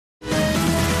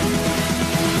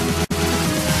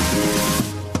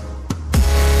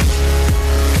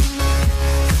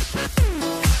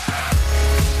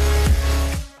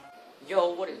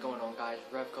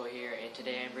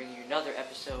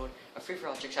episode of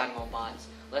Free-for-all Trickshotting On Bots.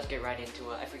 Let's get right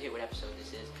into it. I forget what episode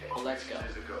this is, but let's go.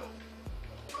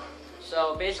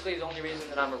 So basically the only reason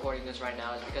that I'm recording this right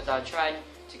now is because I tried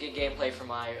to get gameplay for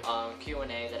my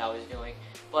Q&A that I was doing,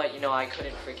 but I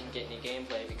couldn't freaking get any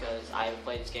gameplay because I haven't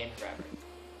played this game forever.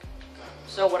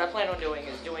 So what I plan on doing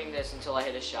is doing this until I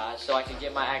hit a shot so I can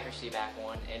get my accuracy back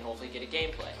on and hopefully get a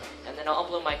gameplay. And then I'll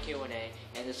upload my Q&A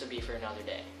and this will be for another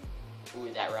day. Ooh,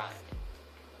 that rhymed.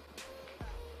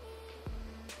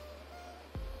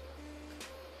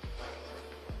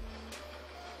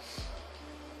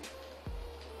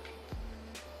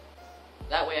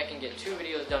 That way I can get 2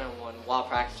 videos done in one while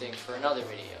practicing for another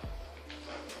video.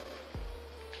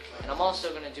 And I'm also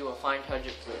going to do a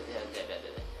 500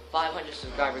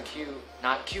 subscriber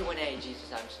Q&A,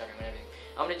 Jesus, I'm stuttering on everything.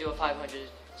 I'm going to do a 500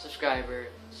 subscriber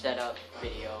setup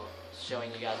video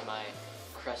showing you guys my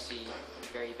crusty,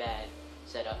 very bad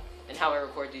setup and how I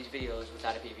record these videos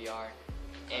without a PVR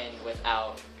and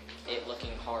without it looking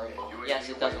horrible. Yes,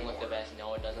 it doesn't look the best.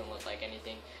 No, it doesn't look like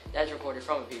anything that's recorded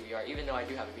from a PVR, even though I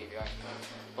do have a PVR.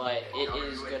 But it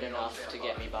is good enough to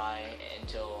get me by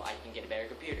until I can get a better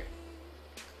computer.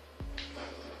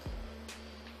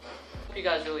 Hope you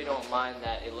guys really don't mind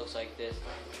that it looks like this,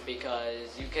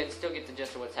 because you can still get the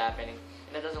gist of what's happening,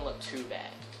 and it doesn't look too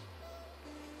bad.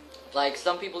 Like,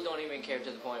 some people don't even care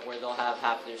to the point where they'll have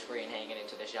half their screen hanging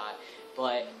into the shot,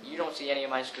 but you don't see any of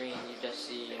my screen, you just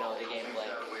see, the gameplay.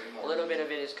 A little bit of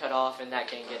it is cut off, and that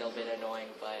can get a bit annoying,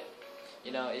 but,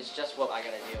 it's just what I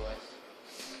gotta deal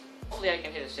with. Hopefully I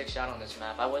can hit a 6 shot on this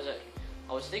map. I was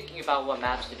thinking about what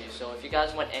maps to do, so if you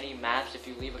guys want any maps, if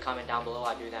you leave a comment down below,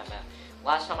 I'll do that map.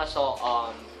 Last time I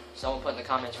saw someone put in the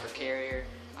comments for Carrier,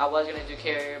 I was gonna do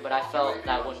Carrier, but I felt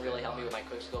that wouldn't really help me with my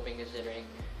quickscoping, considering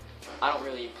I don't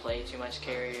really play too much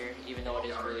Carrier, even though it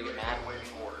is a really good map.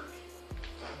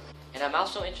 And I'm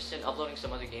also interested in uploading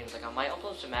some other games, like I might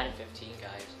upload some Madden 15,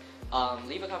 guys.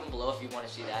 Leave a comment below if you want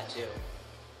to see that too.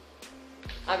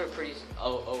 I have a pretty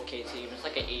okay team, it's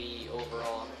like an 80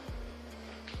 overall.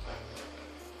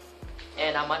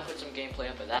 And I might put some gameplay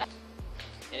up of that.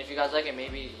 And if you guys like it,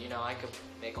 maybe, I could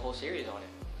make a whole series on it.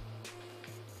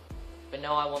 But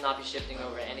no, I will not be shifting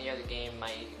over to any other game.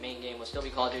 My main game will still be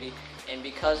Call of Duty. And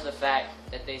because of the fact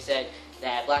that they said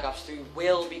that Black Ops 3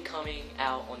 will be coming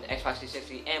out on the Xbox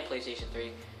 360 and PlayStation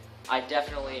 3, I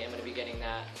definitely am going to be getting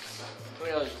that. Who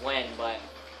knows when, but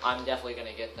I'm definitely going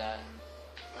to get that.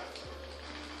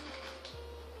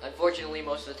 Unfortunately,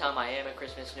 most of the time I am a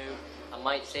Christmas noob. I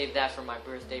might save that for my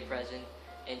birthday present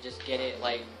and just get it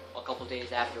like a couple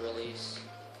days after release.